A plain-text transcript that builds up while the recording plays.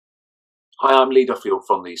Hi, I'm Lee Duffield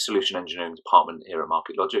from the Solution Engineering Department here at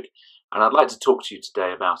MarketLogic, and I'd like to talk to you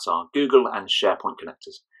today about our Google and SharePoint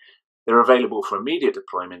connectors. They're available for immediate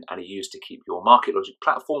deployment and are used to keep your MarketLogic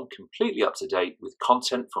platform completely up to date with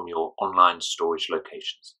content from your online storage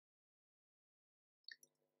locations.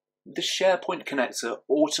 The SharePoint connector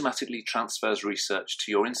automatically transfers research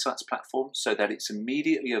to your Insights platform so that it's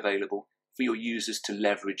immediately available for your users to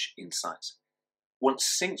leverage insights.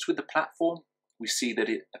 Once synced with the platform, we see that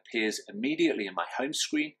it appears immediately in my home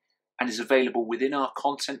screen and is available within our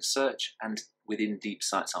content search and within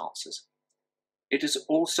DeepSights answers. It has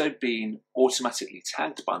also been automatically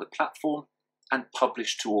tagged by the platform and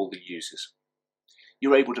published to all the users.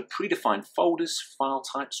 You're able to predefine folders, file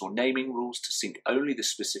types, or naming rules to sync only the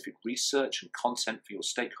specific research and content for your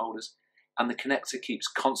stakeholders, and the connector keeps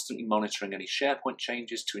constantly monitoring any SharePoint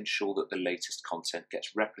changes to ensure that the latest content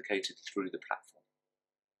gets replicated through the platform.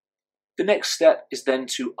 The next step is then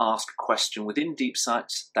to ask a question within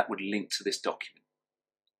DeepSights that would link to this document.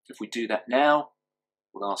 If we do that now,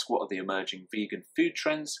 we'll ask what are the emerging vegan food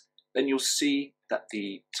trends, then you'll see that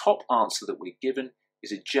the top answer that we're given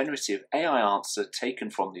is a generative AI answer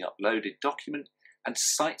taken from the uploaded document and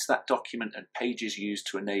cites that document and pages used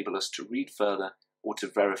to enable us to read further or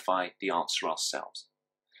to verify the answer ourselves.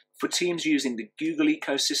 For teams using the Google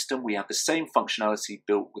ecosystem, we have the same functionality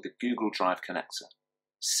built with the Google Drive connector.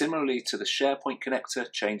 Similarly to the SharePoint connector,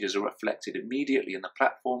 changes are reflected immediately in the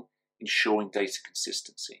platform, ensuring data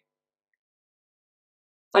consistency.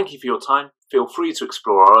 Thank you for your time. Feel free to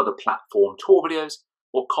explore our other platform tour videos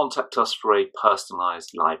or contact us for a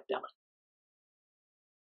personalised live demo.